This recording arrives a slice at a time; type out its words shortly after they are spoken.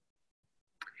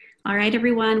All right,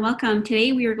 everyone, welcome.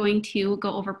 Today we are going to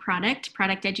go over product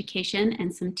education,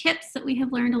 and some tips that we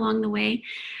have learned along the way.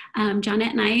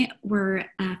 Johnette and I were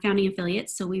founding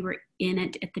affiliates, so we were in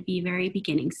it at the very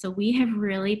beginning. So we have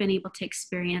really been able to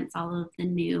experience all of the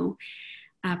new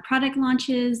product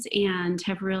launches and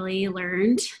have really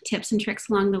learned tips and tricks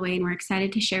along the way, and we're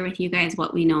excited to share with you guys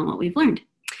what we know and what we've learned.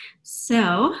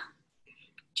 So,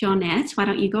 Johnette, why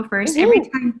don't you go first? Woohoo! Every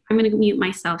time I'm going to mute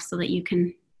myself so that you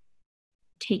can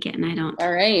take it and I don't.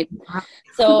 All right.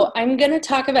 So I'm going to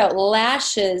talk about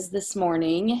lashes this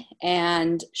morning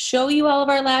and show you all of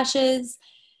our lashes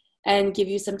and give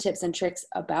you some tips and tricks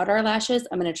about our lashes.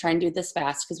 I'm going to try and do this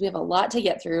fast because we have a lot to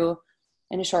get through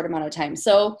in a short amount of time.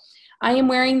 So I am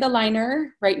wearing the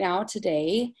liner right now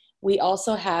today. We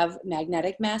also have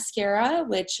magnetic mascara,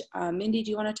 which Mindy,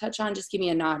 do you want to touch on? Just give me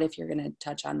a nod if you're going to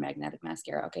touch on magnetic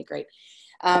mascara. Okay, great.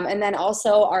 And then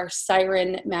also our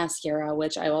Siren mascara,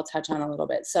 which I will touch on a little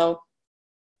bit. So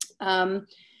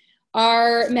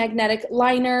our magnetic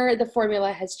liner, the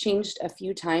formula has changed a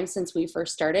few times since we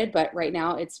first started, but right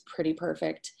now it's pretty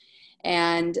perfect.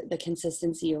 And the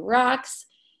consistency rocks.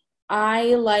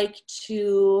 I like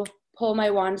to pull my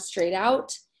wand straight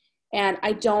out, and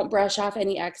I don't brush off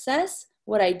any excess.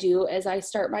 What I do is I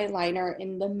start my liner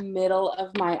in the middle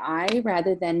of my eye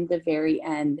rather than the very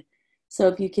end. So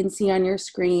if you can see on your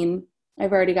screen,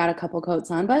 I've already got a couple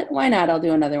coats on, but why not? I'll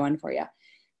do another one for you.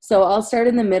 So I'll start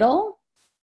in the middle,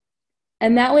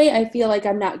 and that way I feel like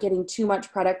I'm not getting too much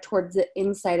product towards the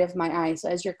inside of my eye. So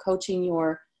as you're coaching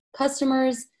your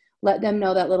customers, let them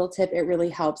know that little tip. It really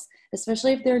helps,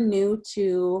 especially if they're new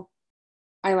to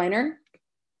eyeliner,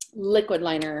 liquid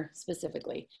liner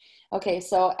specifically. Okay,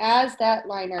 so as that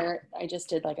liner, I just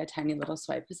did like a tiny little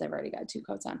swipe because I've already got 2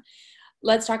 coats on.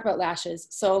 Let's talk about lashes.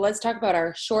 So let's talk about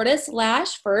our shortest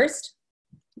lash first,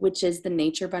 which is the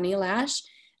Nature Bunny lash.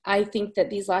 I think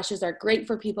that these lashes are great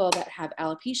for people that have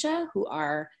alopecia, who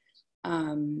are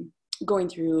going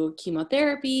through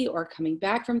chemotherapy or coming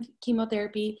back from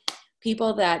chemotherapy,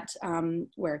 people that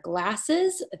wear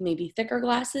glasses, maybe thicker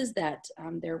glasses, that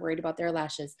they're worried about their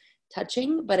lashes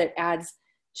touching, but it adds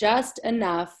just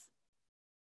enough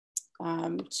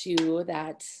to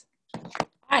that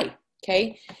eye.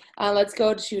 Okay, let's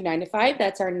go to 9 to 5.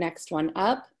 That's our next one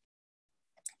up.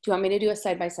 Do you want me to do a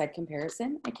side-by-side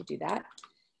comparison? I could do that,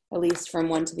 at least from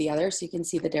one to the other, so you can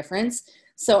see the difference.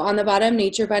 So on the bottom,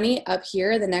 Nature Bunny, up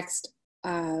here, the next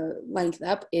length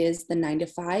up is the 9 to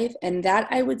 5. And that,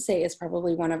 I would say, is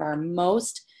probably one of our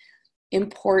most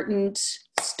important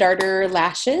starter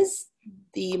lashes,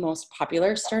 the most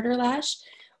popular starter lash,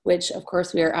 which, of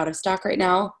course, we are out of stock right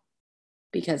now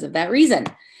because of that reason.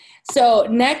 So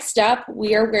next up,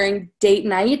 we are wearing Date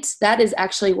Night. That is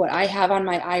actually what I have on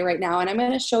my eye right now. And I'm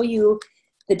going to show you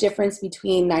the difference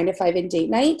between 9 to 5 and Date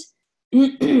Night.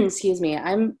 Excuse me.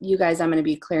 You guys, I'm going to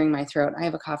be clearing my throat. I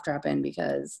have a cough drop in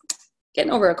because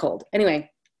getting over a cold.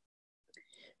 Anyway,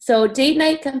 so Date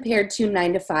Night compared to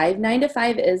 9 to 5. 9 to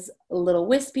 5 is a little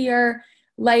wispier,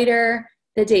 lighter.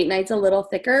 The Date Night's a little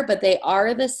thicker, but they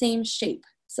are the same shape.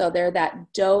 So they're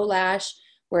that doe lash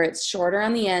where it's shorter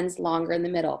on the ends, longer in the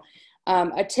middle.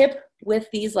 A tip with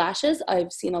these lashes,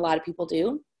 I've seen a lot of people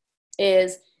do,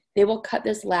 is they will cut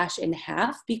this lash in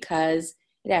half because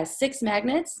it has 6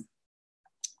 magnets,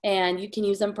 and you can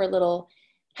use them for little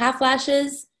half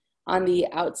lashes on the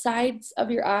outsides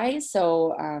of your eyes.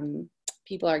 So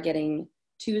people are getting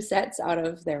 2 sets out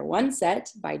of their 1 set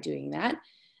by doing that.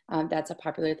 That's a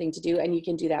popular thing to do, and you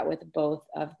can do that with both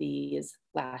of these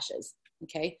lashes.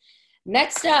 Okay,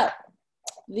 next up,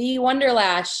 the Wonder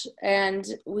Lash, and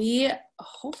we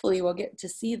hopefully will get to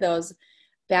see those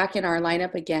back in our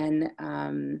lineup again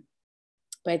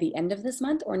by the end of this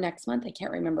month or next month. I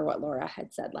can't remember what Laura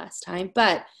had said last time,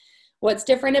 but what's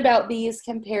different about these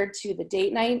compared to the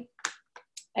Date Night,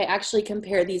 I actually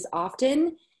compare these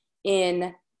often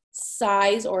in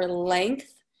size or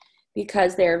length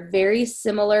because they're very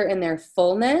similar in their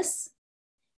fullness,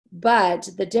 but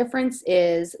the difference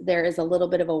is there is a little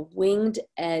bit of a winged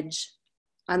edge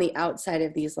on the outside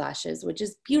of these lashes, which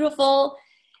is beautiful.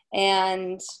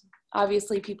 And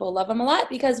obviously people love them a lot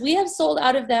because we have sold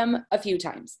out of them a few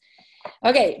times.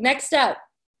 Okay, next up,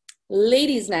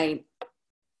 Ladies Night.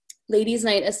 Ladies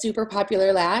Night, a super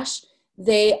popular lash.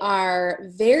 They are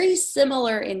very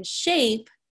similar in shape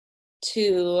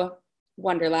to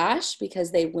Wonder Lash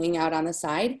because they wing out on the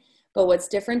side. But what's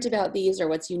different about these, or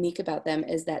what's unique about them,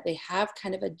 is that they have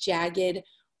kind of a jagged,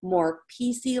 more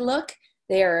piecey look.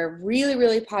 They are a really,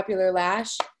 really popular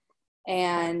lash,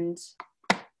 and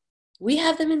we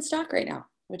have them in stock right now,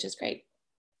 which is great.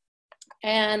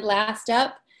 And last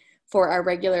up, for our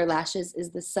regular lashes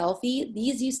is the Selfie.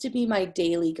 These used to be my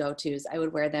daily go-tos. I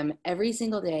would wear them every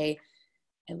single day.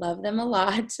 I love them a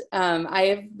lot. I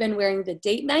have been wearing the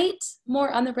Date Night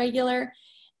more on the regular,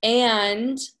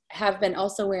 and have been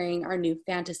also wearing our new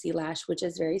Fantasy Lash, which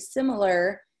is very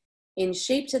similar in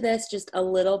shape to this, just a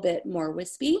little bit more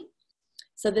wispy.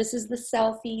 So this is the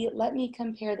Selfie. Let me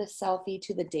compare the Selfie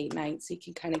to the Date Night so you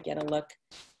can kind of get a look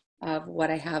of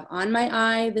what I have on my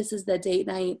eye. This is the Date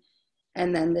Night,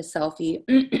 and then the Selfie,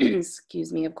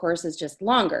 excuse me, of course, is just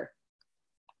longer.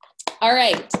 All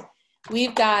right,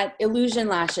 we've got Illusion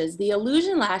Lashes. The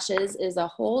Illusion Lashes is a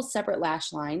whole separate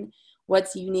lash line.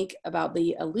 What's unique about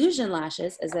the Illusion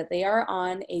Lashes is that they are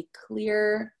on a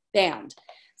clear band.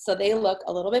 So they look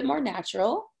a little bit more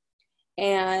natural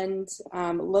and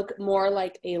look more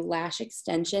like a lash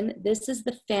extension. This is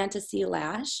the Fantasy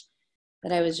Lash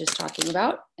that I was just talking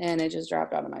about, and it just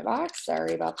dropped out of my box.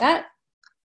 Sorry about that.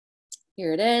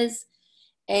 Here it is.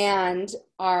 And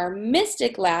our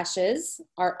Mystic Lashes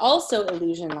are also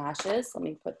Illusion Lashes. Let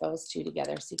me put those two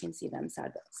together so you can see them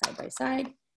side by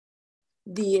side.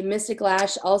 The Mystic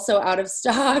Lash, also out of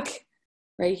stock,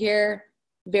 right here.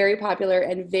 Very popular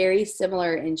and very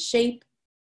similar in shape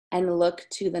and look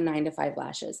to the 9 to 5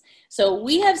 lashes. So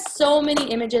we have so many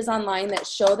images online that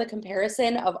show the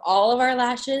comparison of all of our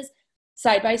lashes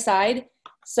side by side.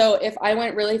 So if I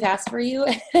went really fast for you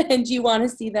and you want to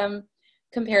see them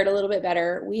compared a little bit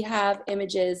better, we have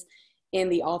images in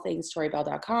the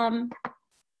allthingstorybell.com,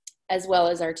 as well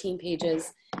as our team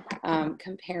pages,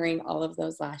 comparing all of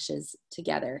those lashes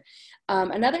together.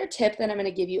 Another tip that I'm going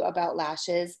to give you about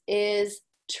lashes is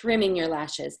trimming your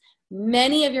lashes.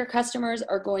 Many of your customers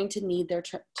are going to need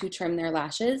to trim their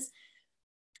lashes.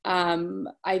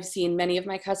 I've seen many of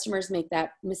my customers make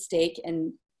that mistake,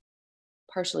 and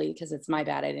partially because it's my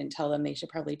bad. I didn't tell them they should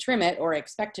probably trim it or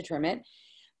expect to trim it.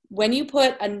 When you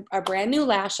put a brand new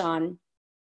lash on,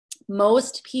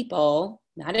 most people,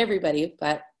 not everybody,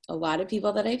 but a lot of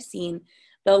people that I've seen,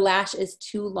 the lash is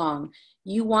too long.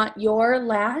 You want your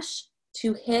lash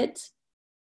to hit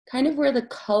kind of where the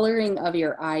coloring of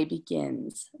your eye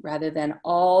begins, rather than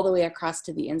all the way across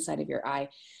to the inside of your eye.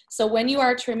 So when you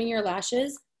are trimming your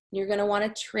lashes, you're going to want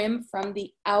to trim from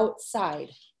the outside.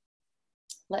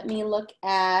 Let me look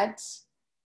at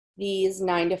these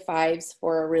 9 to 5s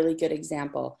for a really good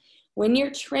example. When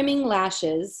you're trimming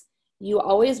lashes, you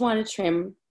always want to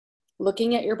trim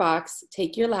looking at your box,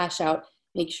 take your lash out,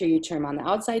 make sure you trim on the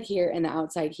outside here and the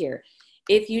outside here.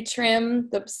 If you trim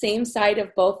the same side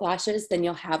of both lashes, then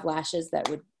you'll have lashes that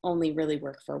would only really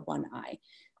work for one eye.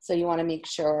 So you want to make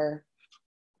sure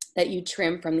that you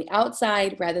trim from the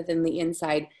outside rather than the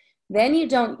inside. Then you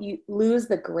don't lose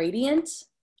the gradient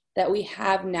that we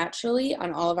have naturally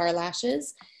on all of our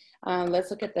lashes. Let's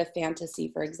look at the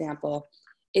Fantasy, for example.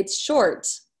 It's short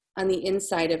on the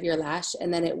inside of your lash,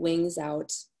 and then it wings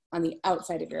out on the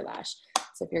outside of your lash.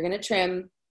 So if you're going to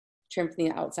trim from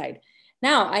the outside.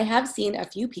 Now, I have seen a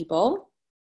few people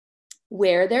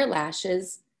wear their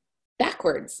lashes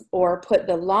backwards or put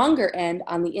the longer end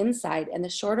on the inside and the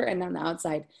shorter end on the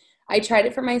outside. I tried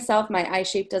it for myself. My eye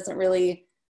shape doesn't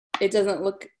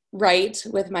look right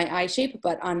with my eye shape,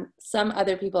 but on some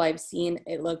other people I've seen,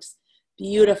 it looks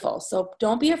beautiful. So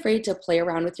don't be afraid to play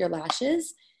around with your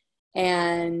lashes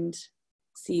and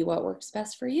see what works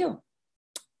best for you.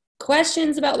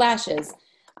 Questions about lashes?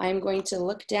 I'm going to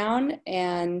look down,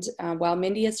 and while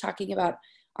Mindy is talking about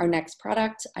our next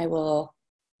product, I will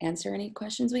answer any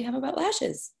questions we have about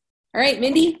lashes. All right,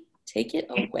 Mindy, take it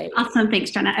away. Awesome.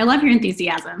 Thanks, Jenna. I love your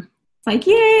enthusiasm. It's like,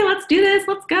 yay, let's do this.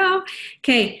 Let's go.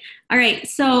 Okay. All right.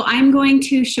 So I'm going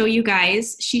to show you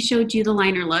guys, she showed you the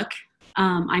liner look.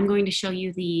 I'm going to show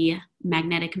you the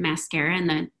magnetic mascara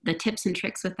and the tips and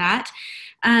tricks with that.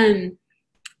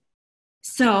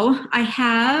 So I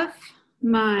have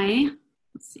my,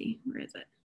 let's see, where is it?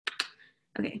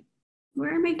 Okay,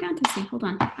 where are my Fantasy? Hold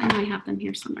on, I know I have them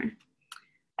here somewhere.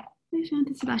 My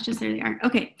Fantasy lashes, there they are.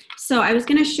 Okay, so I was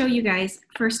gonna show you guys,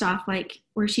 first off, like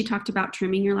where she talked about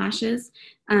trimming your lashes.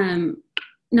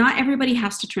 Not everybody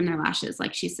has to trim their lashes,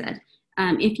 like she said.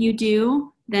 If you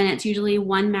do, then it's usually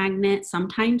 1 magnet,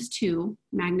 sometimes 2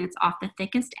 magnets off the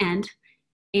thickest end,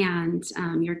 and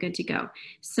you're good to go.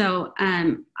 So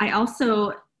I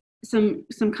also, some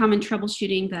common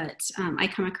troubleshooting that I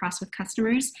come across with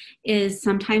customers is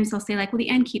sometimes they'll say like, well, the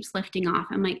end keeps lifting off.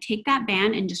 I'm like, take that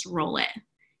band and just roll it.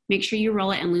 make sure you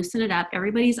roll it and loosen it up.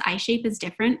 Everybody's eye shape is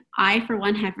different. I, for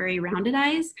one, have very rounded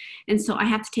eyes, and so I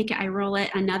have to take it, I roll it.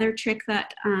 Another trick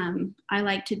that I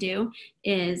like to do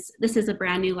is, this is a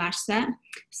brand new lash set.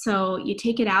 So you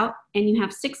take it out and you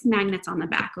have 6 magnets on the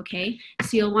back, okay?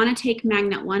 So you'll wanna take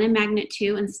magnet 1 and magnet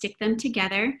 2 and stick them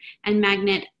together, and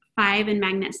magnet 5 and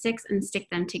magnet 6 and stick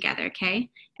them together, okay?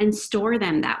 And store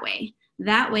them that way.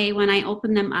 That way, when I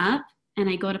open them up and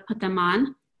I go to put them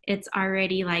on, it's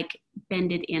already like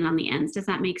bended in on the ends. Does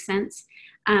that make sense?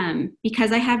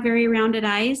 Because I have very rounded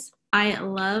eyes, I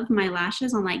love my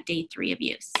lashes on like day 3 of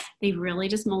use. They really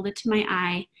just molded to my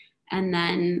eye, and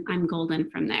then I'm golden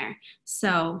from there.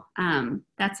 So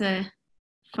that's a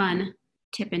fun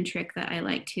tip and trick that I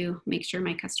like to make sure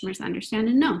my customers understand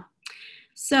and know.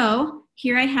 So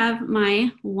here I have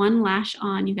my one lash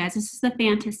on, you guys. This is the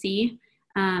Fantasy,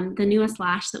 the newest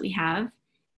lash that we have.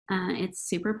 It's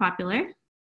super popular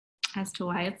as to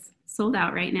why it's sold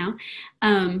out right now.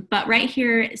 But right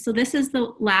here, so this is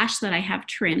the lash that I have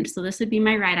trimmed. So this would be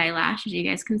my right eyelash, as you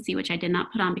guys can see, which I did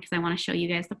not put on because I want to show you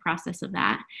guys the process of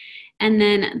that. And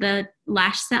then the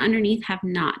lash set underneath have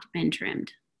not been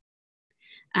trimmed.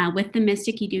 With the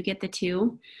Mystic, you do get the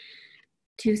two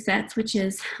sets, which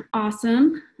is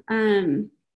awesome.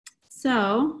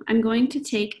 So I'm going to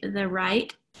take the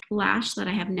right lash that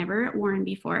I have never worn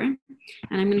before, and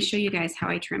I'm going to show you guys how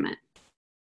I trim it.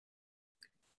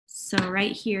 So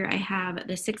right here I have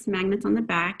the 6 magnets on the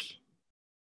back,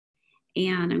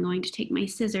 and I'm going to take my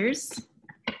scissors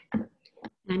and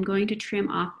I'm going to trim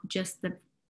off just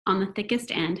on the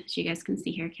thickest end, as you guys can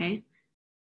see here, okay?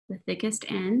 The thickest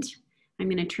end, I'm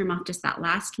going to trim off just that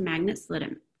last magnet so that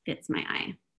it fits my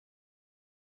eye.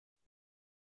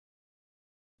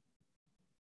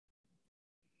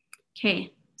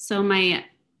 Okay, so my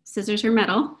scissors are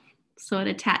metal, so it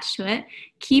attached to it.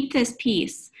 Keep this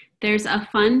piece. There's a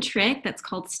fun trick that's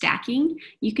called stacking.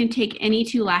 You can take any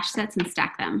 2 lash sets and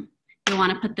stack them. You'll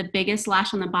want to put the biggest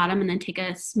lash on the bottom and then take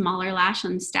a smaller lash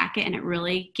and stack it, and it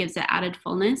really gives it added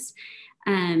fullness.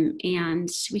 And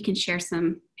we can share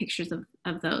some pictures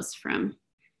of those from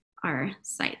our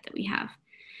site that we have.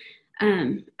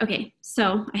 Okay,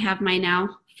 so I have my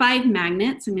now 5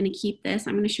 magnets. I'm going to keep this.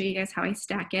 I'm going to show you guys how I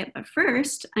stack it. But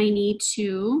first, I need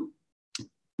to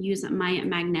use my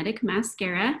magnetic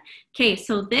mascara. Okay,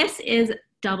 so this is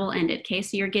double-ended. Okay,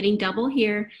 so you're getting double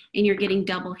here and you're getting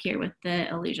double here with the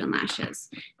Illusion lashes.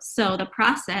 So the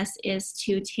process is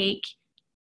to take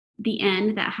the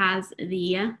end that has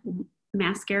the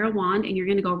mascara wand and you're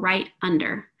going to go right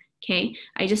under. Okay,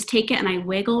 I just take it and I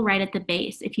wiggle right at the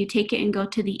base. If you take it and go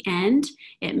to the end,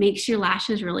 it makes your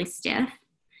lashes really stiff.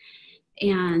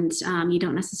 And you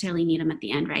don't necessarily need them at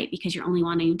the end, right? Because you're only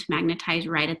wanting to magnetize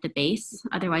right at the base.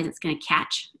 Otherwise, it's going to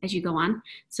catch as you go on.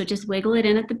 So just wiggle it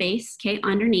in at the base, okay?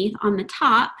 Underneath, on the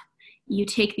top, you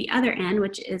take the other end,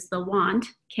 which is the wand,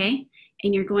 okay?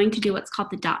 And you're going to do what's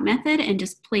called the dot method and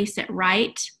just place it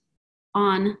right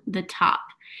on the top.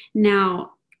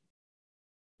 Now,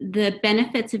 the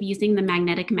benefits of using the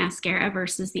magnetic mascara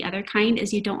versus the other kind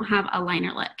is you don't have a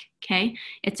liner look, okay?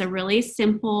 It's a really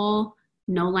simple,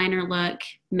 no liner look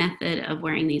method of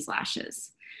wearing these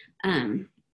lashes.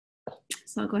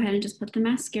 So I'll go ahead and just put the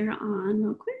mascara on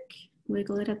real quick,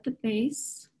 wiggle it at the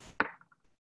base.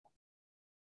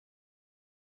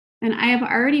 And I have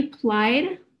already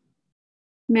applied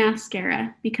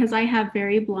mascara because I have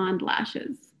very blonde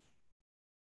lashes.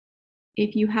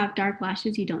 If you have dark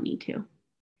lashes, you don't need to.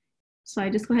 So I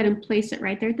just go ahead and place it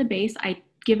right there at the base. I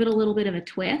give it a little bit of a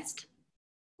twist,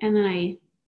 and then I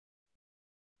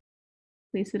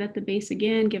place it at the base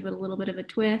again, give it a little bit of a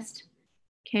twist.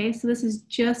 Okay, so this is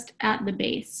just at the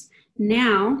base.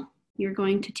 Now you're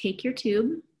going to take your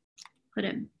tube, put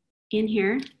it in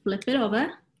here, flip it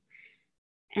over,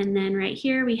 and then right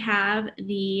here we have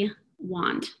the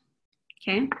wand.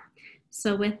 Okay,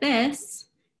 so with this,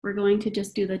 we're going to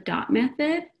just do the dot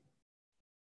method,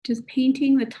 just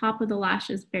painting the top of the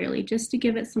lashes barely, just to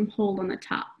give it some hold on the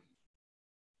top.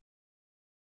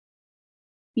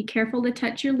 Be careful to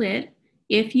touch your lid.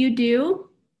 If you do,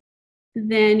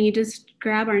 then you just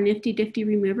grab our nifty difty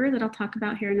remover that I'll talk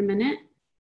about here in a minute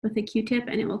with a Q-tip,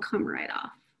 and it will come right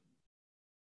off.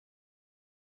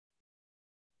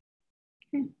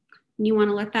 Okay. And you want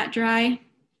to let that dry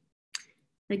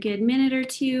a good minute or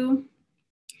 2,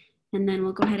 and then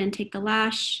we'll go ahead and take the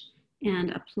lash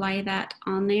and apply that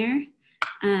on there.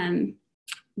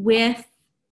 With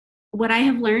what I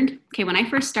have learned, okay, when I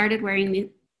first started wearing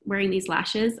these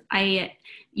lashes, I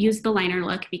used the liner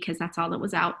look because that's all that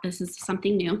was out. This is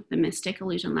something new, the Mystic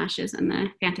Illusion lashes and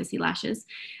the Fantasy lashes.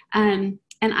 And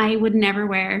I would never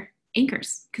wear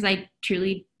anchors because I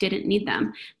truly didn't need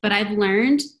them. But I've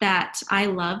learned that I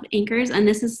love anchors, and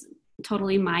this is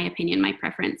totally my opinion, my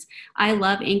preference. I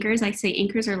love anchors. I say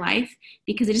anchors are life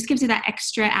because it just gives you that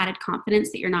extra added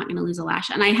confidence that you're not going to lose a lash.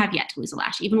 And I have yet to lose a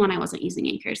lash, even when I wasn't using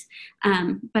anchors.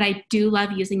 But I do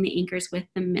love using the anchors with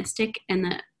the Mystic and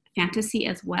the Fantasy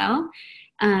as well,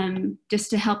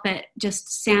 just to help it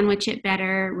just sandwich it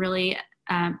better, really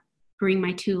bring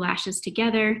my two lashes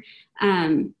together,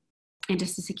 and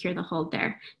just to secure the hold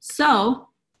there. So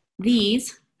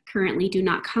these currently do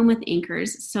not come with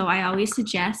anchors. So I always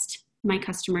suggest my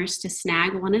customers to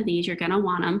snag one of these. You're going to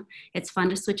want them. It's fun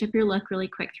to switch up your look really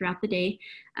quick throughout the day,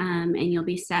 and you'll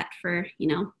be set for,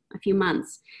 a few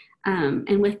months.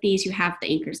 And with these, you have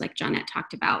the anchors like Johnette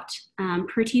talked about.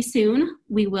 Pretty soon,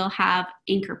 we will have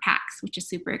anchor packs, which is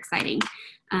super exciting.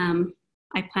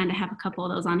 I plan to have a couple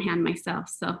of those on hand myself.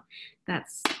 So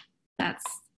that's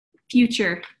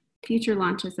future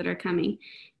launches that are coming.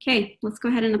 Okay, let's go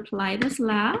ahead and apply this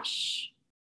lash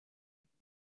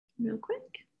real quick.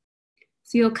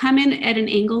 So you'll come in at an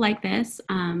angle like this.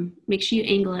 Make sure you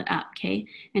angle it up, okay?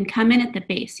 And come in at the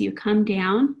base. So you come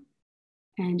down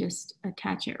and just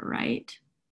attach it right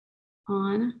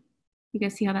on. You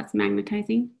guys see how that's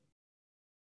magnetizing?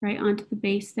 Right onto the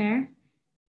base there.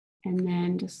 And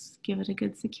then just give it a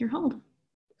good secure hold,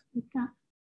 like that.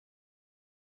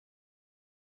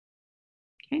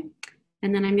 Okay,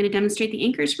 and then I'm going to demonstrate the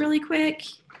anchors really quick.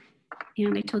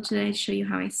 And I told you that I'd show you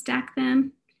how I stack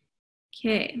them.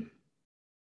 Okay,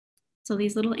 so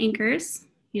these little anchors,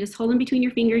 you just hold them between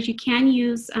your fingers. You can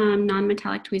use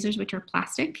non-metallic tweezers, which are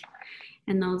plastic,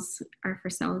 and those are for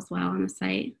sale as well on the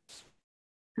site.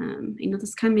 You'll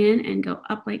just come in and go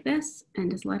up like this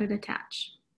and just let it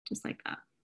attach, just like that.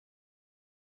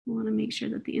 You want to make sure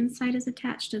that the inside is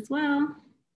attached as well.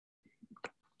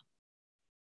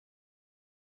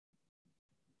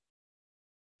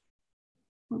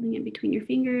 Holding it between your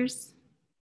fingers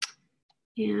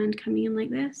and coming in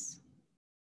like this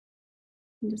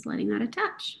and just letting that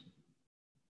attach.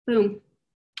 Boom.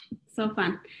 So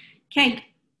fun. Okay,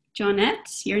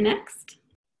 Johnette, you're next.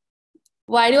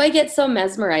 Why do I get so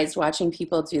mesmerized watching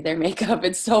people do their makeup?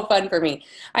 It's so fun for me.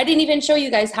 I didn't even show you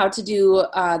guys how to do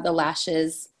the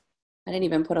lashes. I didn't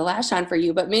even put a lash on for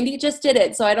you, but Mindy just did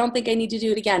it, so I don't think I need to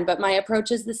do it again. But my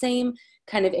approach is the same,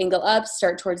 kind of angle up,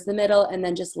 start towards the middle, and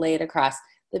then just lay it across.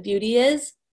 The beauty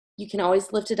is you can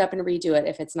always lift it up and redo it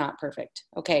if it's not perfect.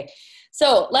 Okay,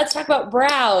 so let's talk about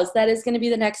brows. That is going to be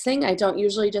the next thing. I don't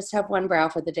usually just have one brow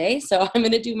for the day, so I'm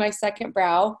going to do my second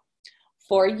brow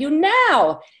for you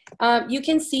now. You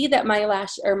can see that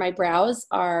my brows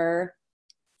are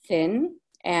thin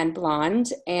and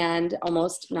blonde and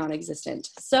almost non-existent.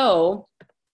 So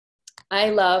I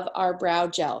love our brow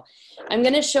gel. I'm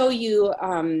going to show you,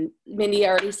 Mindy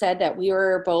already said that we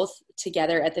were both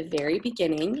together at the very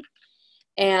beginning,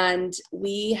 and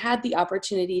we had the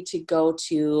opportunity to go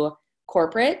to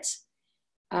corporate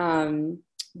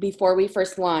before we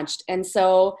first launched. And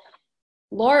so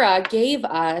Laura gave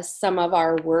us some of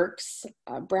our Works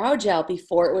brow gel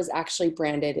before it was actually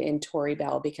branded in Tory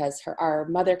Bell, because our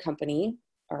mother company,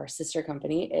 our sister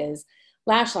company, is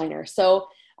Lash Liner. So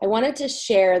I wanted to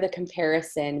share the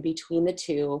comparison between the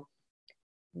two.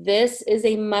 This is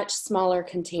a much smaller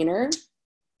container,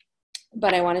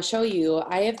 but I want to show you,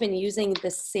 I have been using the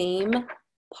same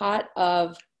pot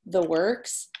of the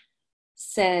Works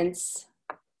since,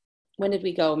 when did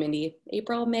we go, Mindy?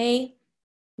 April, May,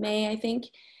 I think.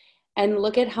 And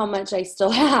look at how much I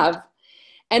still have.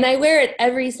 And I wear it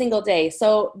every single day.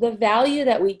 So the value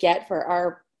that we get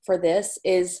for this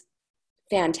is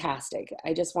fantastic.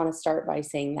 I just want to start by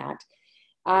saying that.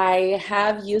 I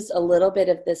have used a little bit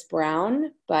of this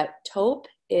brown, but taupe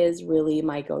is really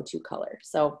my go-to color.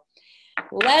 So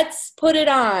let's put it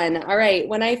on. All right,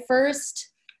 when I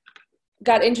first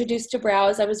got introduced to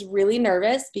brows, I was really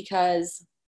nervous because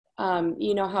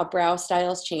you know how brow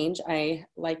styles change. I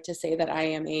like to say that I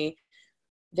am a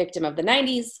victim of the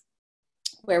 90s,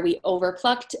 where we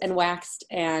overplucked and waxed.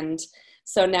 And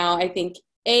so now I think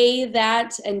A,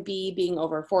 that, and B, being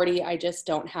over 40, I just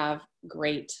don't have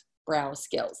great brow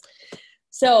skills.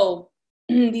 So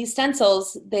these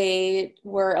stencils, they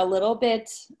were a little bit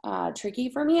tricky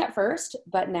for me at first,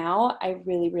 but now I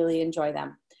really, really enjoy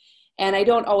them. And I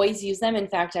don't always use them. In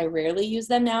fact, I rarely use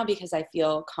them now because I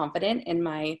feel confident in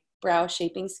my brow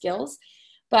shaping skills.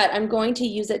 But I'm going to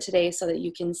use it today so that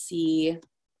you can see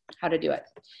how to do it.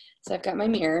 So I've got my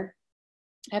mirror.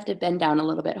 I have to bend down a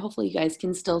little bit. Hopefully you guys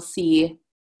can still see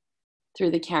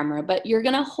through the camera, but you're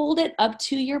gonna hold it up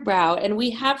to your brow, and we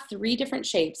have 3 different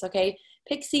shapes, okay?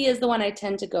 Pixie is the one I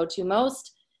tend to go to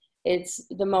most. It's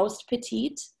the most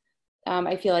petite.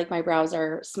 I feel like my brows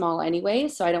are small anyway,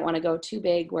 so I don't want to go too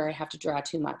big where I have to draw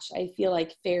too much. I feel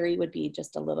like Fairy would be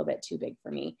just a little bit too big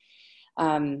for me.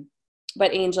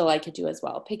 But Angel I could do as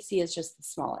well. Pixie is just the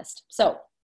smallest. So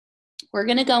we're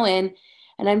going to go in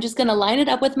and I'm just going to line it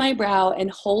up with my brow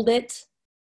and hold it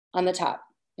on the top.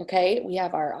 Okay, we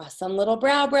have our awesome little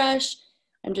brow brush.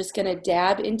 I'm just going to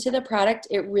dab into the product.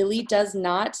 It really does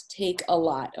not take a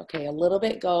lot. Okay, a little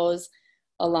bit goes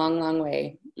a long, long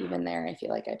way. Even there, I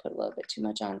feel like I put a little bit too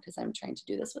much on because I'm trying to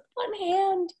do this with one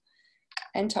hand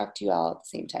and talk to you all at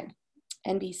the same time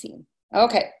and be seen.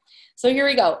 Okay, so here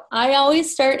we go. I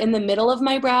always start in the middle of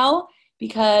my brow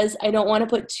because I don't want to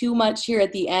put too much here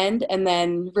at the end and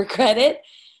then regret it.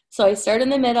 So I start in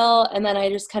the middle and then I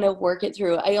just kind of work it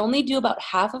through. I only do about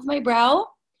half of my brow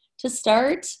to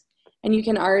start, and you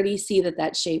can already see that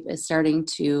that shape is starting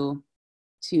to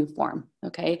form,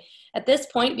 okay? At this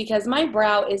point, because my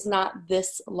brow is not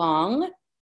this long,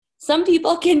 some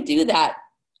people can do that.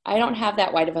 I don't have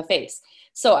that wide of a face.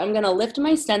 So I'm gonna lift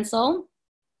my stencil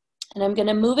and I'm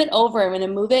gonna move it over. I'm gonna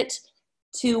move it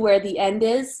to where the end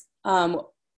is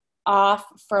off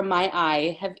from my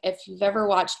eye. If you've ever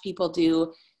watched people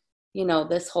do, you know,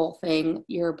 this whole thing,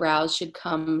 your brows should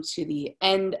come to the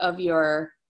end of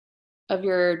your,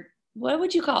 what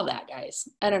would you call that, guys?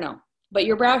 I don't know. But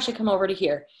your brow should come over to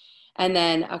here. And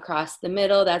then across the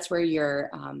middle, that's where your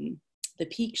the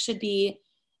peak should be.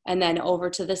 And then over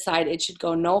to the side, it should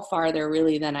go no farther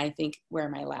really than I think where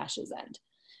my lashes end.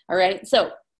 All right,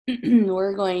 so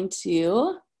we're going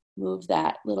to move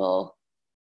that little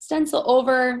stencil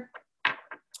over,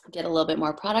 get a little bit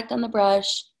more product on the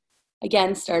brush.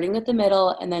 Again, starting at the middle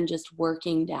and then just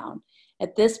working down.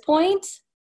 At this point,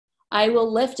 I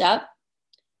will lift up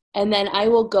and then I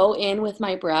will go in with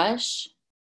my brush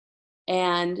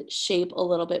and shape a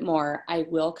little bit more. I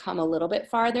will come a little bit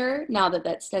farther now that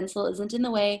that stencil isn't in the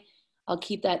way. I'll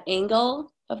keep that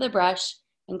angle of the brush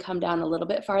and come down a little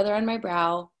bit farther on my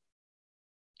brow.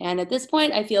 And at this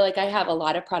point, I feel like I have a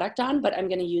lot of product on, but I'm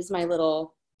going to use my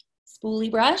little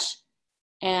spoolie brush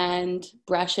and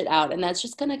brush it out. And that's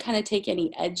just going to kind of take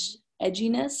any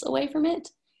edginess away from it,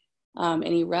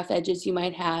 any rough edges you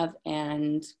might have.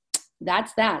 And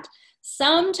that's that.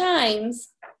 Sometimes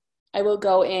I will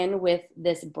go in with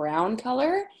this brown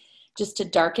color just to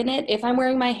darken it. If I'm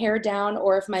wearing my hair down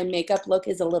or if my makeup look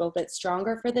is a little bit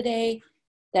stronger for the day,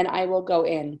 then I will go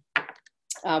in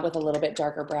with a little bit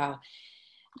darker brow.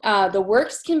 The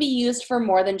works can be used for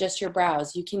more than just your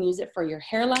brows. You can use it for your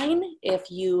hairline.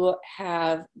 If you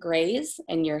have grays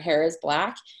and your hair is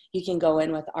black, you can go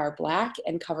in with our black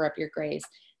and cover up your grays.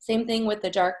 Same thing with the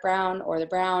dark brown or the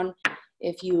brown.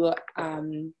 If you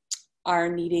are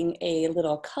needing a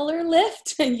little color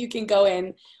lift, you can go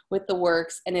in with the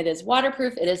works, and it is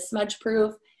waterproof, it is smudge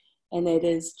proof, and it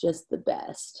is just the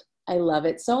best. I love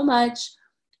it so much.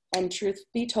 And truth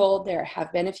be told, there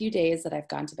have been a few days that I've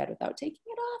gone to bed without taking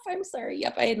it off. I'm sorry.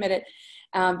 Yep, I admit it.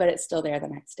 But it's still there the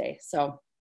next day. So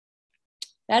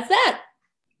that's that.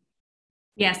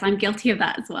 Yes, I'm guilty of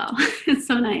that as well. It's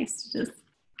so nice to just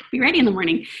be ready in the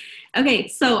morning. Okay,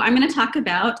 so I'm going to talk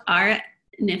about our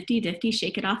Nifty Difty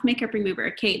Shake It Off Makeup Remover.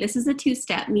 Okay, this is a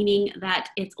two-step, meaning that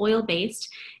it's oil-based,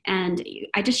 and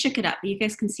I just shook it up. You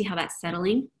guys can see how that's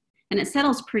settling, and it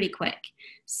settles pretty quick.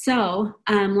 So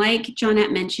like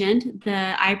Johnette mentioned,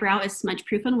 the eyebrow is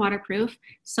smudge-proof and waterproof.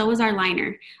 So is our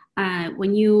liner.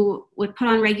 When you would put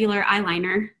on regular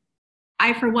eyeliner,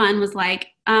 I, for one, was like,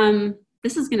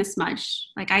 this is going to smudge.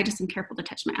 Like, I just am careful to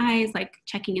touch my eyes, like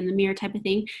checking in the mirror type of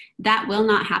thing. That will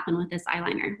not happen with this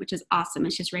eyeliner, which is awesome.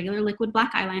 It's just regular liquid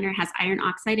black eyeliner, has iron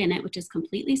oxide in it, which is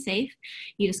completely safe.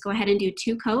 You just go ahead and do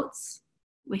 2 coats.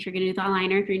 If you're going to do the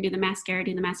eyeliner, if you're going to do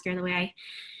the mascara the way I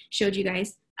showed you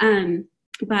guys.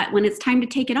 But when it's time to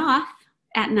take it off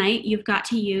at night, you've got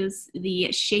to use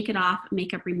the Shake It Off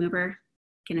Makeup Remover.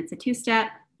 Again, it's a 2-step.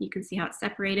 You can see how it's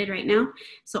separated right now.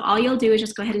 So all you'll do is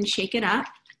just go ahead and shake it up.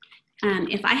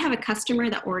 If I have a customer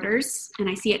that orders and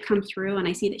I see it come through and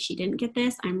I see that she didn't get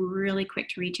this, I'm really quick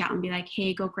to reach out and be like,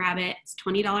 hey, go grab it. It's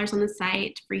 $20 on the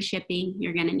site, free shipping.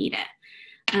 You're going to need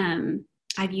it.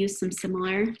 I've used some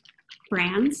similar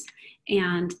brands,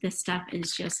 and this stuff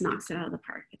is just knocks it out of the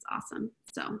park. It's awesome.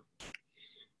 So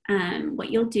what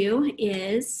you'll do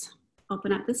is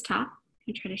open up this top.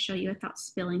 I try to show you without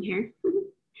spilling here.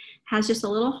 Has just a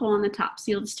little hole on the top,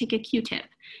 so you'll just take a Q-tip.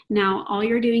 Now, all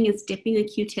you're doing is dipping a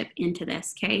Q-tip into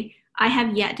this, okay? I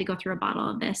have yet to go through a bottle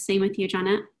of this. Same with you,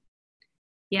 Johnette?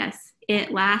 Yes,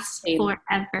 it lasts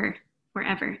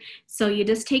forever. So you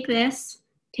just take this,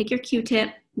 take your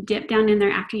Q-tip, dip down in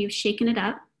there after you've shaken it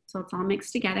up, so it's all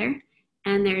mixed together,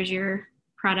 and there's your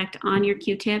product on your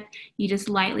Q-tip, you just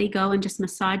lightly go and just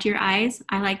massage your eyes.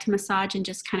 I like to massage and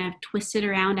just kind of twist it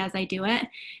around as I do it.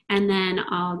 And then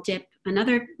I'll dip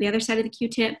the other side of the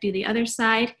Q-tip, do the other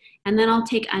side, and then I'll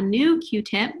take a new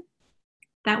Q-tip.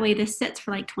 That way this sits for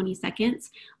like 20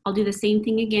 seconds. I'll do the same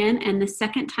thing again. And the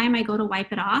second time I go to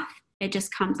wipe it off, it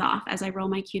just comes off as I roll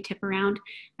my Q-tip around.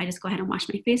 I just go ahead and wash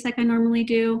my face like I normally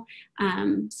do.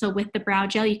 So with the brow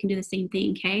gel, you can do the same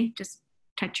thing, okay? Just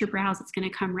touch your brows, it's gonna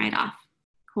come right off.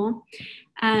 Cool.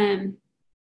 All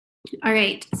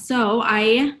right, so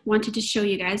I wanted to show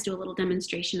you guys, do a little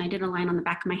demonstration. I did a line on the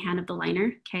back of my hand of the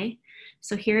liner, okay?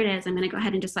 So here it is. I'm gonna go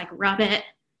ahead and just like rub it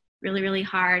really, really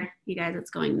hard. You guys, it's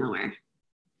going nowhere.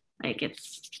 Like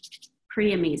it's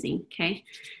pretty amazing, okay?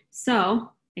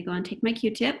 So I go and take my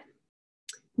Q-tip.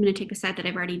 I'm gonna take the side that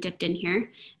I've already dipped in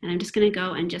here, and I'm just gonna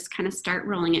go and just kind of start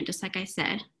rolling it, just like I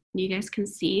said. You guys can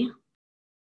see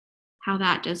how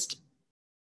that just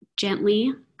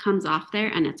gently comes off there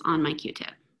and it's on my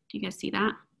Q-tip. Do you guys see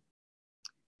that?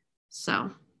 So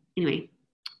anyway,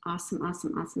 awesome,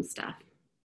 awesome, awesome stuff.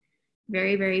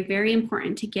 Very, very, very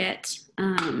important to get.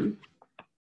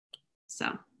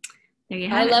 So there you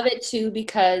have it. I love it too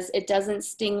because it doesn't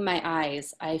sting my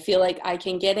eyes. I feel like I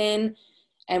can get in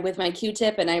and with my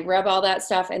Q-tip and I rub all that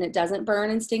stuff and it doesn't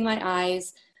burn and sting my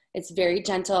eyes. It's very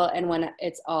gentle, and when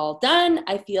it's all done,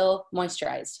 I feel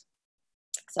moisturized.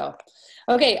 So,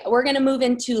 okay, we're gonna move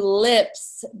into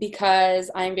lips because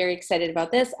I'm very excited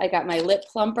about this. I got my lip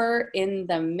plumper in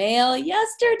the mail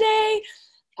yesterday,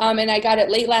 and I got it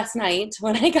late last night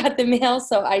when I got the mail,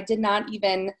 so I did not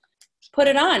even put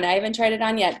it on. I haven't tried it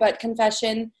on yet, but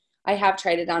confession, I have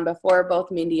tried it on before. Both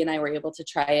Mindy and I were able to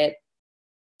try it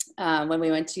when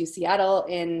we went to Seattle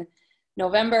in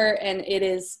November, and it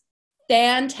is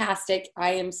fantastic.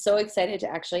 I am so excited to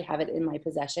actually have it in my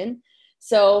possession.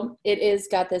 So it is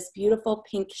got this beautiful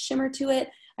pink shimmer to it.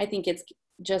 I think it's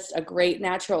just a great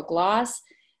natural gloss.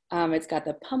 It's got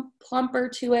the plumper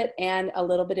to it and a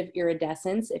little bit of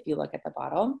iridescence if you look at the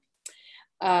bottom.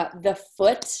 The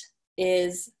foot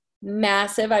is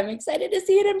massive. I'm excited to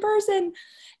see it in person.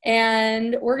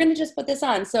 And we're going to just put this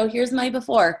on. So here's my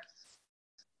before.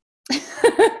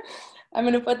 I'm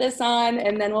going to put this on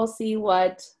and then we'll see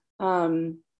what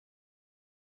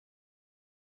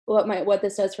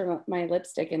this does for my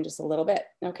lipstick in just a little bit.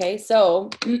 Okay, so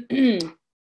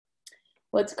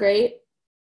what's great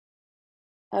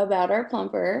about our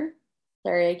plumper,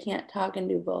 sorry, I can't talk and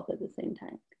do both at the same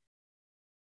time.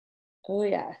 Oh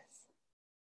yes.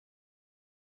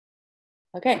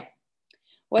 Okay,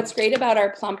 what's great about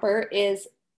our plumper is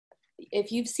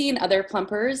if you've seen other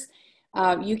plumpers,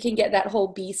 you can get that whole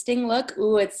bee sting look.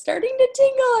 Ooh, it's starting to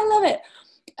tingle, I love it.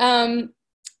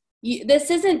 This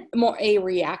isn't more a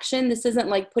reaction. This isn't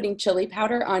like putting chili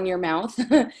powder on your mouth.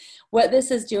 What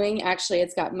this is doing, actually,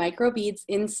 it's got micro beads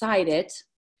inside it.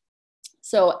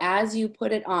 So as you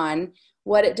put it on,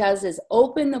 what it does is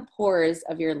open the pores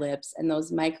of your lips and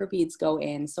those micro beads go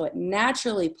in. So it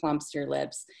naturally plumps your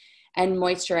lips and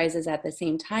moisturizes at the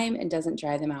same time and doesn't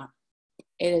dry them out.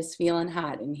 It is feeling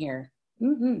hot in here.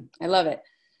 I love it.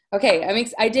 Okay,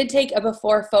 I did take a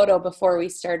before photo before we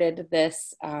started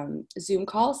this Zoom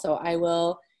call, so I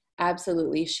will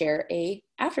absolutely share a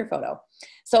after photo.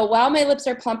 So while my lips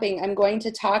are plumping, I'm going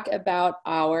to talk about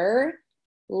our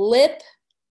lip,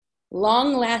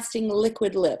 long-lasting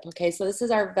liquid lip. Okay, so this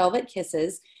is our Velvet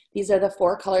Kisses. These are the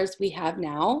 4 colors we have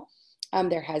now.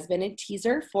 There has been a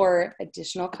teaser for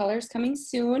additional colors coming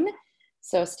soon,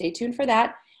 so stay tuned for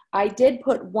that. I did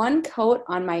put 1 coat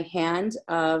on my hand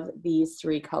of these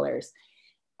 3 colors.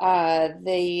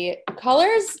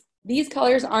 These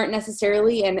colors aren't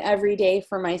necessarily an everyday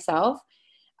for myself,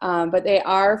 but they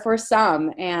are for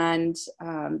some, and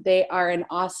they are an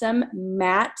awesome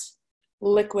matte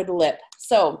liquid lip.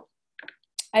 So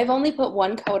I've only put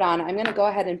 1 coat on. I'm gonna go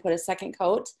ahead and put a 2nd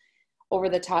coat over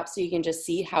the top so you can just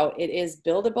see how it is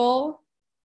buildable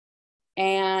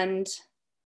and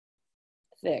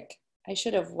thick. I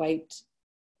should have wiped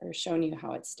or shown you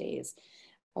how it stays.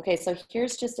 Okay, so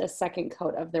here's just a 2nd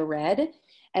coat of the red.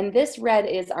 And this red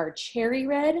is our cherry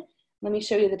red. Let me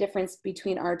show you the difference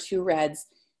between our 2 reds.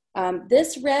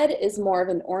 This red is more of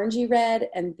an orangey red,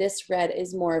 and this red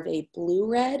is more of a blue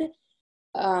red.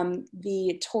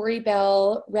 The Tory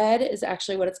Bell red is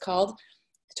actually what it's called.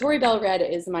 The Tory Bell red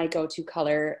is my go-to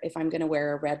color if I'm gonna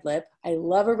wear a red lip. I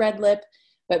love a red lip,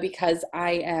 but because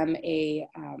I am a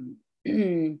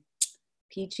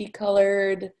peachy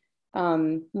colored,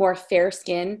 more fair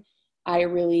skin, I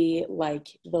really like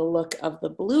the look of the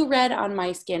blue red on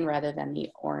my skin rather than the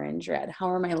orange red. How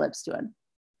are my lips doing?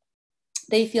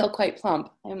 They feel quite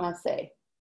plump, I must say.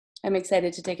 I'm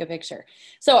excited to take a picture.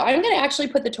 So I'm going to actually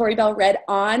put the Tori Bell Red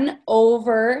on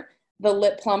over the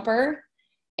lip plumper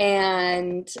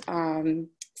and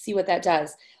see what that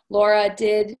does. Laura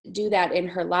did do that in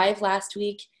her live last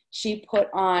week. She put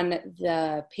on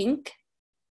the pink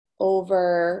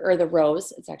over, or the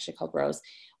rose, it's actually called rose,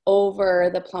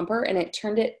 over the plumper, and it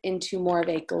turned it into more of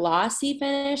a glossy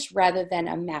finish rather than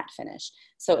a matte finish.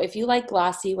 So if you like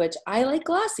glossy, which I like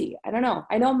glossy, I don't know.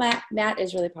 I know matte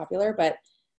is really popular, but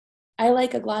I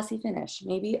like a glossy finish.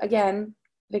 Maybe, again,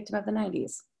 victim of the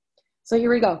 90s. So here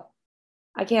we go.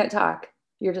 I can't talk.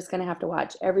 You're just going to have to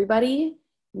watch. Everybody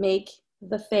make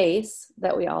the face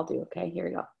that we all do, okay? Here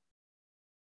we go.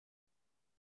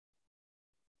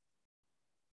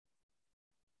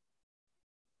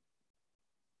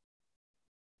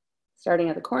 Starting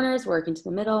at the corners, working to the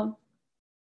middle.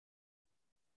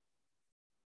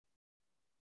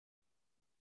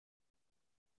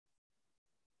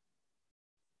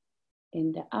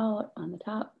 In to out on the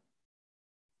top.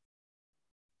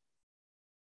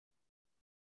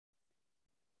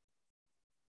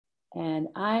 And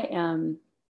I am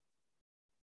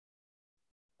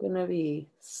gonna be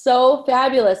so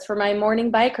fabulous for my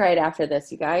morning bike ride after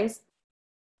this, you guys.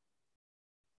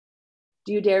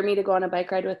 Do you dare me to go on a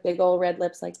bike ride with big old red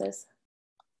lips like this?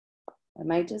 I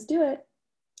might just do it.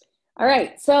 All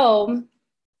right, so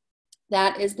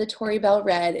that is the Tori Bell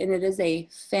Red, and it is a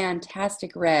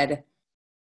fantastic red.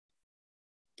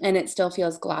 And it still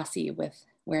feels glossy with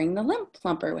wearing the lip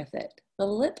plumper with it, the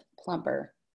lip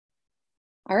plumper.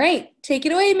 All right, take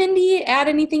it away, Mindy. Add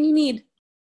anything you need.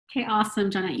 Okay,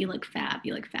 awesome, Janet. You look fab.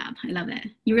 You look fab. I love it.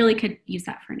 You really could use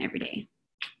that for an everyday.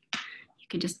 You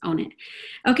could just own it.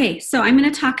 Okay, so I'm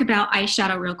going to talk about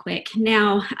eyeshadow real quick.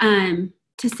 Now,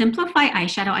 to simplify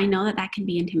eyeshadow, I know that that can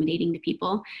be intimidating to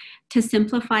people. To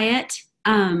simplify it,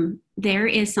 there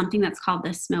is something that's called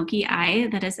the smoky eye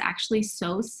that is actually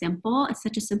so simple. It's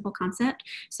such a simple concept.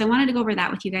 So I wanted to go over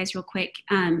that with you guys real quick.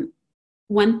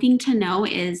 One thing to know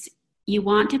is you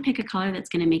want to pick a color that's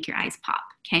going to make your eyes pop,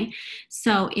 okay?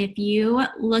 So if you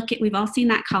look at, we've all seen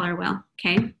that color wheel,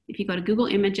 okay? If you go to Google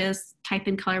Images, type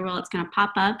in color wheel, it's going to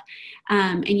pop up.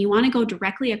 And you want to go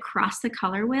directly across the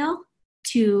color wheel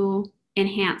to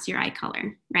enhance your eye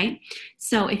color, right?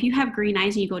 So if you have green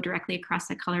eyes and you go directly across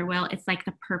the color wheel, it's like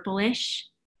the purplish,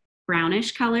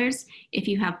 brownish colors. If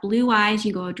you have blue eyes,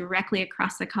 you go directly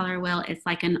across the color wheel, it's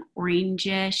like an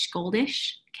orangish,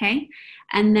 goldish, okay?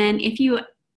 And then if you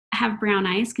have brown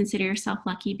eyes, consider yourself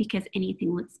lucky because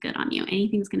anything looks good on you.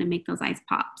 Anything's going to make those eyes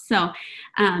pop. So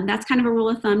that's kind of a rule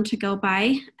of thumb to go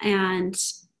by. And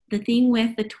the thing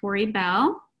with the Tori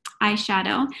Bell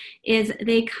eyeshadow is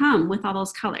they come with all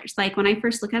those colors. Like when I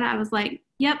first looked at it, I was like,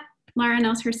 yep, Laura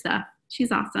knows her stuff.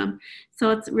 She's awesome.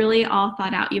 So it's really all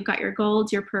thought out. You've got your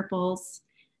golds, your purples,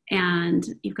 and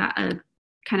you've got a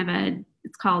kind of a,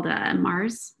 it's called a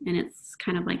Mars, and it's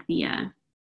kind of like the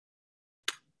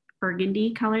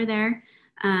burgundy color there.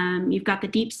 You've got the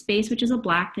deep space, which is a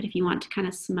black that if you want to kind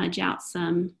of smudge out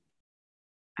some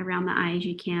around the eyes,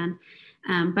 you can.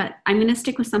 But I'm going to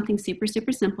stick with something super,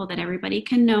 super simple that everybody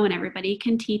can know and everybody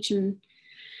can teach and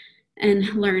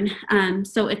learn.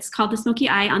 So it's called the smoky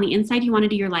eye. On the inside, you want to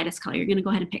do your lightest color. You're going to go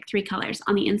ahead and pick 3 colors.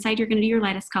 On the inside, you're going to do your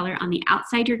lightest color. On the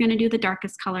outside, you're going to do the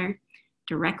darkest color.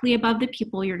 Directly above the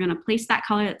pupil, you're going to place that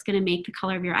color that's going to make the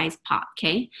color of your eyes pop,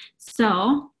 okay?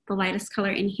 So the lightest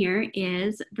color in here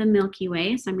is the Milky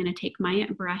Way. So I'm going to take my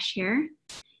brush here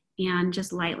and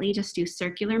just lightly just do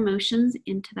circular motions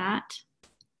into that.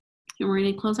 And we're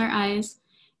going to close our eyes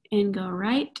and go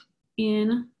right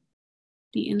in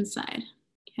the inside.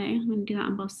 Okay, I'm going to do that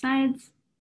on both sides.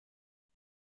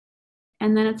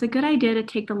 And then it's a good idea to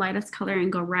take the lightest color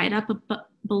and go right up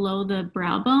below the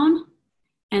brow bone.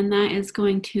 And that is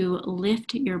going to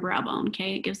lift your brow bone,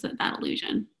 okay? It gives it that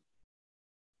illusion.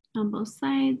 On both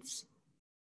sides.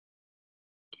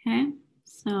 Okay,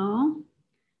 so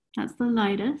that's the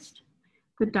lightest.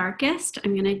 The darkest,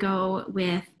 I'm gonna go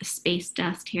with Space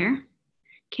Dust here.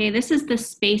 Okay, this is the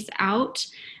Space Out.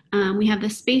 We have the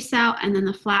Space Out and then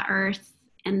the Flat Earth,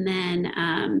 and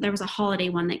then there was a holiday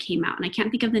one that came out, and I can't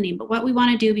think of the name, but what we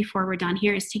wanna do before we're done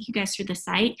here is take you guys through the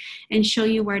site and show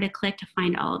you where to click to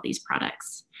find all of these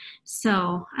products.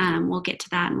 So we'll get to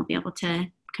that and we'll be able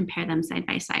to compare them side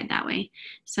by side that way.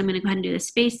 So I'm gonna go ahead and do the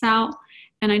Space Out,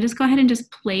 and I just go ahead and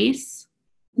just place.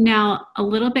 Now, a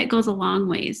little bit goes a long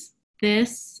ways.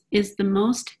 This is the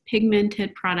most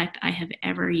pigmented product I have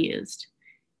ever used,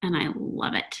 and I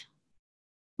love it.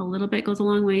 A little bit goes a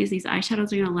long ways. These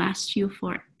eyeshadows are gonna last you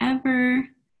forever,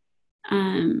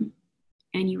 and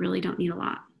you really don't need a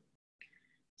lot.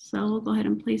 So we'll go ahead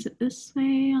and place it this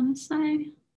way on this side.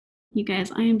 You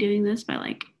guys, I am doing this by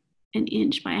like an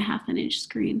inch by a 1/2 inch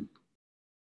screen.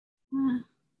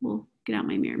 We'll get out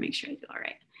my mirror, make sure I do all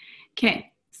right.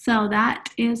 Okay, so that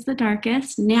is the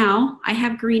darkest. Now I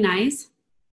have green eyes.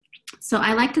 So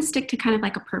I like to stick to kind of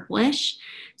like a purplish.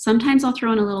 Sometimes I'll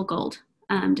throw in a little gold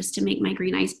just to make my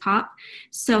green eyes pop.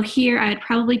 So here I'd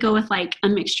probably go with like a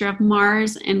mixture of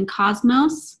Mars and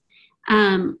Cosmos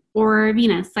or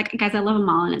Venus. Like, guys, I love them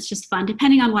all and it's just fun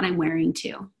depending on what I'm wearing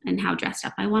too and how dressed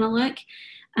up I want to look.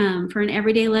 For an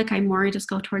everyday look, I more just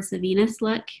go towards the Venus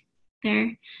look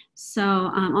there.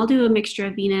 So I'll do a mixture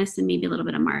of Venus and maybe a little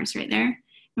bit of Mars right there.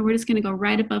 And we're just going to go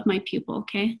right above my pupil,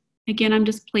 okay? Again, I'm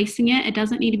just placing it. It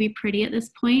doesn't need to be pretty at this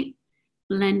point.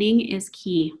 Blending is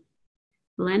key.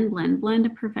 Blend, blend, blend to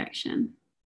perfection.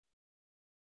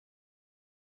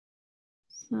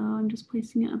 So I'm just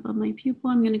placing it above my pupil.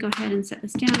 I'm going to go ahead and set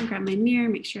this down, grab my mirror,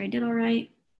 make sure I did all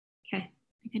right. Okay, I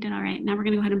think I did all right. Now we're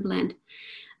going to go ahead and blend.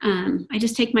 I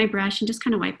just take my brush and just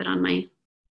kind of wipe it on my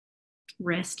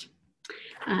wrist.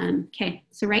 Okay,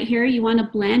 so right here, you want to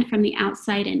blend from the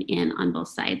outside and in on both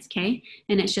sides, okay?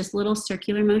 And it's just little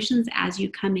circular motions as you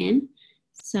come in.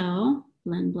 So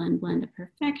blend, blend, blend to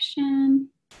perfection.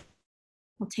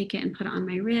 I'll take it and put it on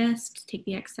my wrist, take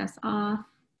the excess off.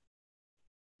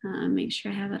 Make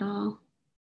sure I have it all.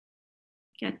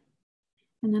 Good.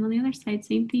 And then on the other side,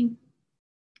 same thing.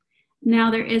 Now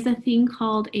there is a thing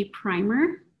called a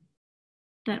primer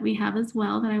that we have as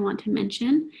well that I want to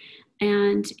mention.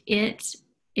 And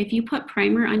if you put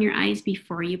primer on your eyes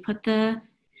before you put the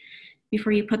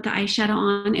eyeshadow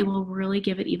on, it will really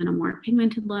give it even a more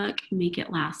pigmented look, make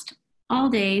it last all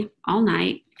day, all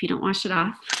night if you don't wash it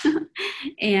off.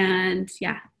 And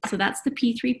yeah, so that's the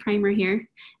P3 primer here.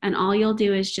 And all you'll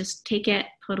do is just take it,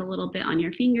 put a little bit on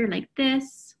your finger like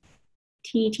this,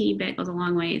 teeny bit, goes a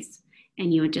long ways.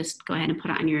 And you would just go ahead and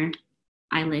put it on your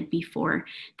eyelid before.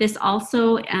 This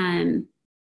also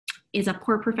is a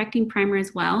pore perfecting primer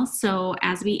as well. So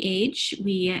as we age,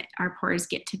 our pores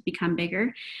get to become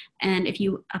bigger. And if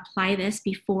you apply this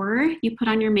before you put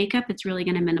on your makeup, it's really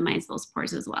gonna minimize those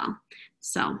pores as well.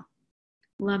 So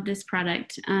love this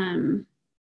product. And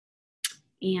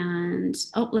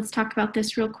let's talk about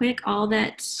this real quick. All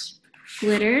That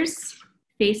Glitters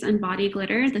face and body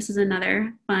glitter. This is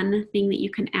another fun thing that you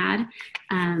can add.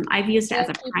 I've used it as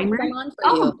a primer.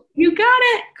 You got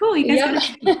it. Cool. You guys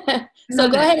got it. So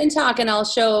go ahead and talk and I'll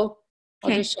just show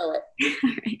it.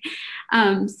 All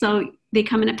right. So they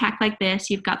come in a pack like this.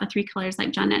 You've got the 3 colors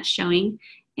like Jeanette's showing,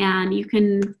 and you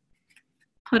can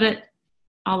put it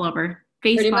all over.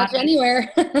 Face, pretty much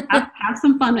anywhere. have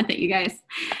some fun with it, you guys.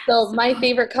 So my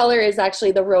favorite color is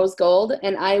actually the rose gold,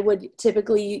 and I would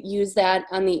typically use that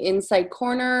on the inside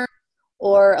corner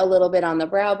or a little bit on the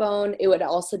brow bone. It would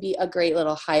also be a great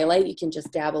little highlight. You can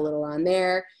just dab a little on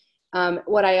there.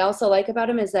 What I also like about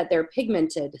them is that they're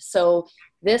pigmented. So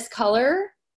this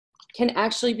color can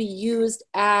actually be used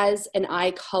as an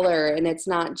eye color, and it's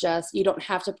not just, you don't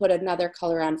have to put another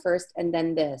color on first and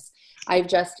then this. I've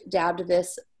just dabbed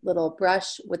this little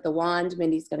brush with the wand.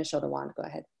 Mindy's going to show the wand. Go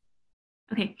ahead.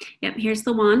 Okay. Yep. Here's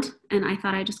the wand. And I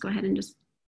thought I'd just go ahead and just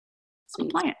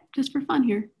apply it just for fun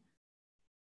here.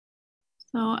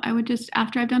 So I would just,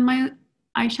 after I've done my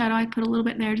eyeshadow, I put a little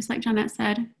bit there, just like Jeanette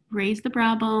said, raise the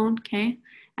brow bone. Okay.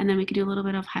 And then we could do a little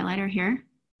bit of highlighter here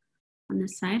on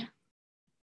this side.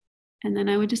 And then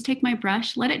I would just take my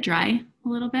brush, let it dry a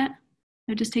little bit.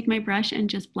 I would just take my brush and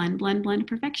just blend, blend, blend to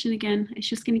perfection again. It's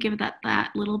just going to give it that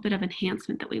little bit of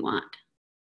enhancement that we want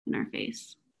in our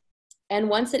face. And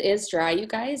once it is dry, you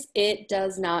guys, it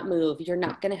does not move. You're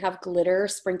not going to have glitter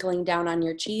sprinkling down on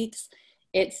your cheeks.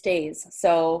 It stays.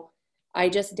 So I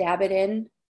just dab it in,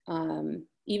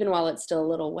 even while it's still a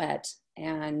little wet.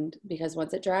 And because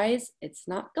once it dries, it's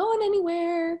not going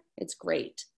anywhere. It's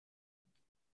great.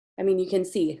 I mean, you can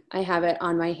see I have it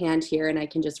on my hand here and I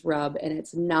can just rub and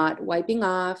it's not wiping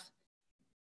off.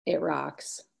 It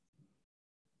rocks.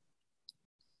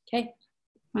 Okay.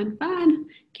 Fun.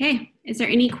 Okay. Is there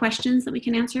any questions that we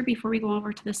can answer before we go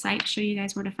over to the site, show you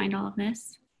guys where to find all of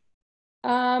this?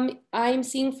 I'm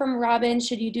seeing from Robin,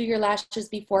 should you do your lashes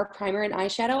before primer and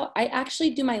eyeshadow? I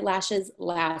actually do my lashes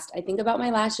last. I think about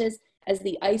my lashes as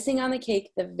the icing on the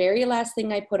cake, the very last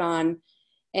thing I put on.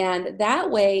 And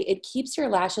that way it keeps your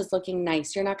lashes looking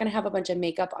nice. You're not going to have a bunch of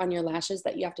makeup on your lashes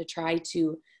that you have to try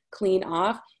to clean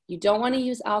off. You don't want to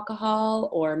use alcohol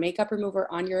or makeup remover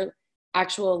on your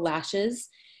actual lashes.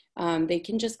 They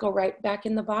can just go right back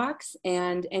in the box,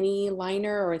 and any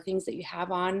liner or things that you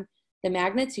have on the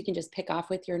magnets, you can just pick off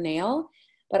with your nail.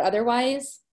 But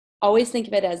otherwise, always think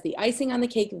of it as the icing on the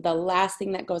cake, the last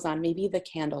thing that goes on, maybe the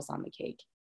candles on the cake.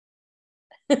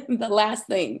 The last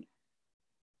thing.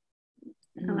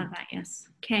 I love that, yes.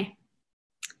 Okay,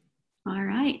 All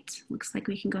right, looks like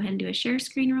we can go ahead and do a share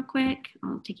screen real quick.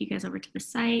 I'll take you guys over to the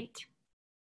site.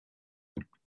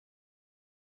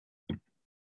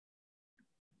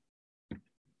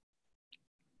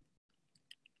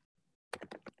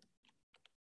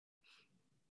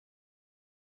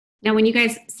 Now, when you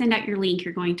guys send out your link,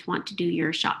 you're going to want to do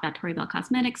your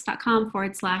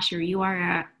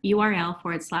shop.toribellcosmetics.com/your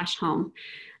URL/home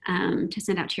to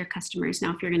send out to your customers.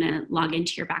 Now, if you're going to log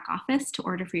into your back office to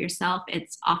order for yourself,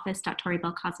 it's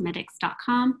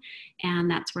office.toribellcosmetics.com,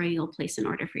 and that's where you'll place an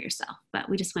order for yourself. But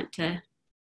we just went to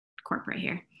corporate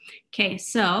here. Okay,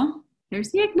 so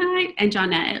there's the Ignite, and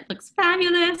Johnette, it looks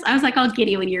fabulous. I was like all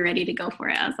giddy when you're ready to go for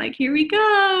it. I was like, here we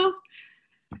go.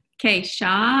 Okay,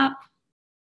 shop.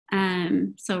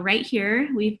 So right here,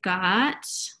 we've got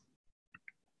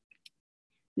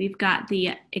the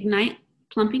Ignite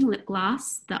Plumping Lip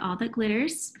Gloss, the All That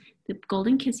Glitters, the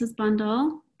Golden Kisses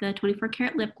bundle, the 24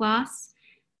 karat lip gloss.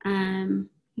 You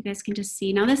guys can just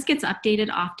see. Now this gets updated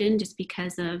often just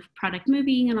because of product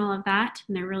moving and all of that,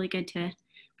 and they're really good to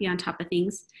be on top of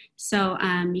things. So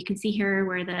you can see here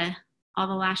where all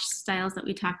the lash styles that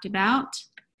we talked about.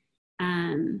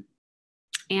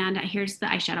 And here's the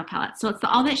eyeshadow palette. So it's the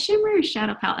All That Shimmer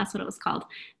shadow palette. That's what it was called.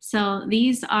 So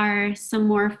these are some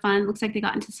more fun. Looks like they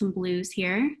got into some blues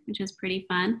here, which is pretty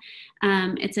fun.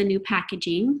 It's a new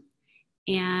packaging,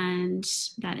 and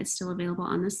that is still available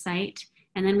on the site.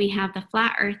 And then we have the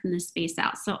Flat Earth and the Space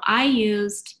Out. So I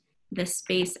used the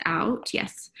Space Out,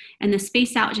 yes. And the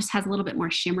Space Out just has a little bit more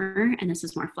shimmer, and this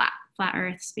is more flat. Flat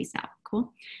Earth, Space Out,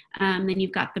 cool. Then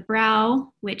you've got the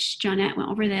Brow, which Johnette went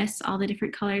over this, all the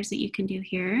different colors that you can do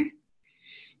here.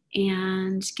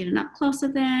 And get an up close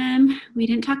of them. We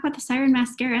didn't talk about the Siren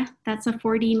Mascara. That's a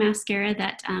 4D mascara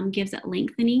that gives it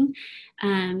lengthening.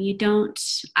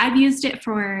 I've used it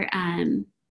for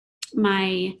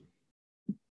my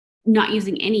not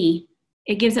using any.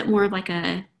 It gives it more of like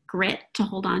a grit to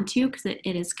hold on to because it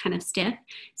is kind of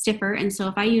stiffer. And so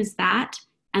if I use that,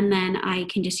 and then I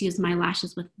can just use my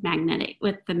lashes with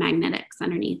the magnetics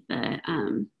underneath the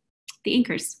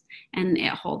inkers, and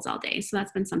it holds all day. So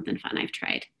that's been something fun I've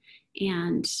tried.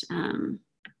 And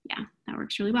yeah, that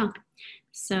works really well.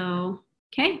 So,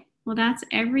 okay, well, that's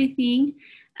everything.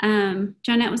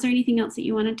 Johnette, was there anything else that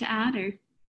you wanted to add, or?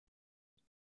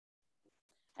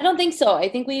 I don't think so. I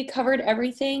think we covered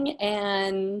everything,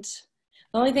 and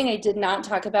the only thing I did not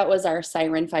talk about was our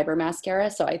Siren Fiber Mascara.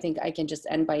 So I think I can just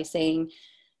end by saying,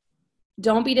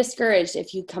 don't be discouraged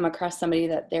if you come across somebody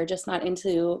that they're just not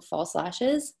into false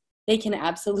lashes. They can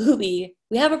absolutely,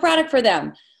 we have a product for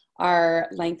them, our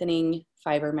lengthening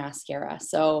fiber mascara.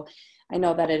 So I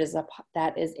know that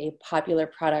that is a popular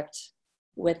product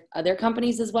with other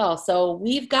companies as well. So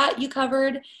we've got you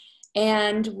covered,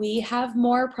 and we have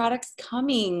more products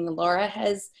coming. Laura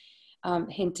has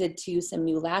hinted to some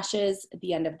new lashes at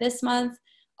the end of this month.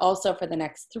 Also for the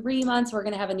next 3 months, we're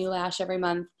going to have a new lash every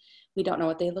month. We don't know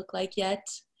what they look like yet.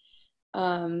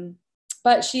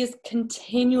 But she is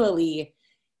continually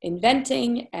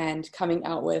inventing and coming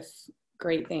out with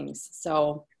great things.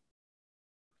 So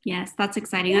yes, that's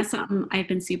exciting. That's something I've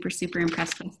been super, super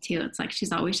impressed with too. It's like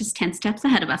she's always just 10 steps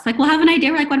ahead of us. Like, we'll have an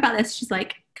idea. We're like, what about this? She's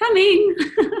like, coming.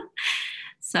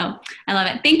 So I love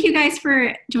it. Thank you guys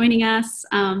for joining us.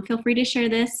 Feel free to share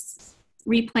this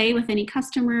replay with any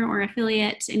customer or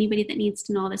affiliate, anybody that needs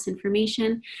to know all this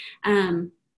information.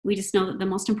 We just know that the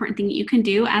most important thing that you can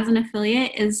do as an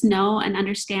affiliate is know and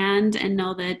understand and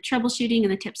know the troubleshooting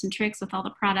and the tips and tricks with all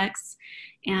the products.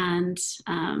 And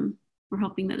we're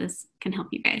hoping that this can help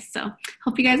you guys. So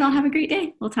hope you guys all have a great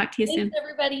day. We'll talk to you soon. Thanks,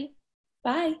 everybody.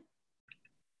 Bye.